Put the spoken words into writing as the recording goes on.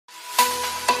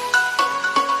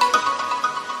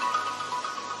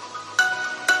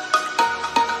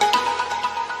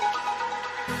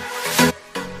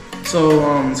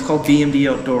It's called BMD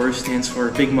Outdoors, stands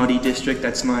for Big Muddy District.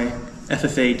 That's my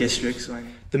FFA district.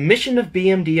 The mission of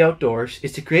BMD Outdoors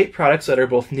is to create products that are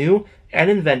both new and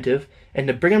inventive, and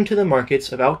to bring them to the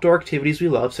markets of outdoor activities we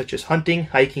love, such as hunting,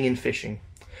 hiking, and fishing.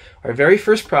 Our very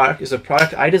first product is a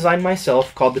product I designed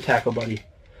myself called the Tackle Buddy.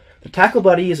 The Tackle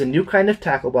Buddy is a new kind of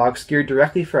tackle box geared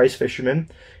directly for ice fishermen,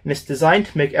 and it's designed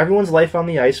to make everyone's life on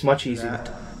the ice much easier.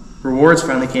 Rewards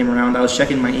finally came around. I was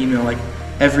checking my email like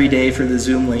every day for the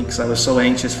Zoom links. I was so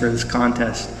anxious for this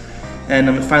contest. And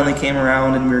it finally came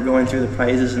around and we were going through the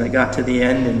prizes, and it got to the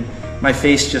end and my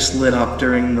face just lit up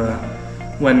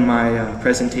when my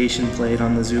presentation played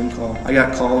on the Zoom call. I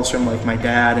got calls from like my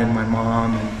dad and my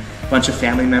mom and a bunch of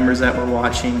family members that were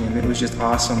watching, and it was just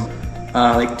awesome.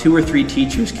 Like 2 or 3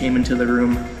 teachers came into the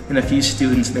room and a few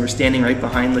students, and they were standing right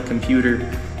behind the computer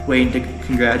waiting to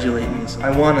congratulate me. So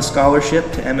I won a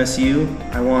scholarship to MSU.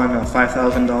 I won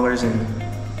 $5,000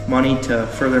 in money to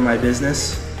further my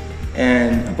business,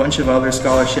 and a bunch of other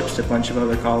scholarships to a bunch of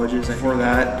other colleges. Before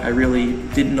that, I really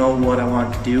didn't know what I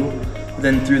wanted to do.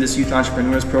 Then through this Youth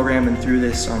Entrepreneurs Program and through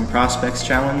this Prospects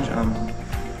Challenge,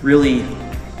 really,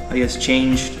 I guess,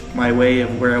 changed my way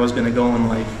of where I was going to go in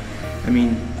life. I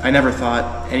mean, I never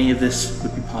thought any of this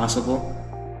would be possible.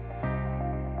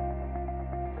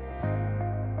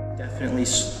 Definitely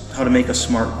how to make a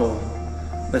SMART goal.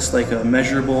 That's like a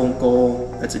measurable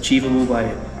goal that's achievable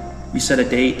by, you set a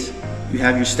date, you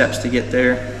have your steps to get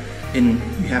there, and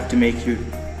you have to make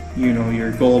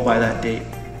your goal by that date.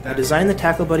 I designed the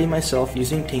Tackle Buddy myself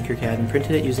using Tinkercad and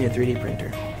printed it using a 3D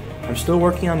printer. I'm still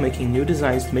working on making new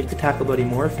designs to make the Tackle Buddy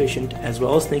more efficient, as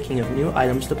well as thinking of new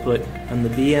items to put on the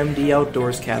BMD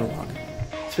Outdoors catalog.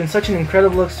 It's been such an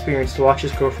incredible experience to watch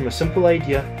us grow from a simple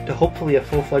idea to hopefully a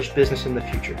full-fledged business in the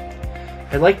future.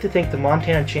 I'd like to thank the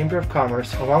Montana Chamber of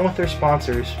Commerce, along with their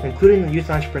sponsors, including the Youth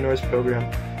Entrepreneurs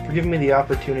Program, for giving me the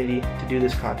opportunity to do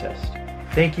this contest.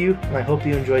 Thank you, and I hope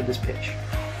you enjoyed this pitch.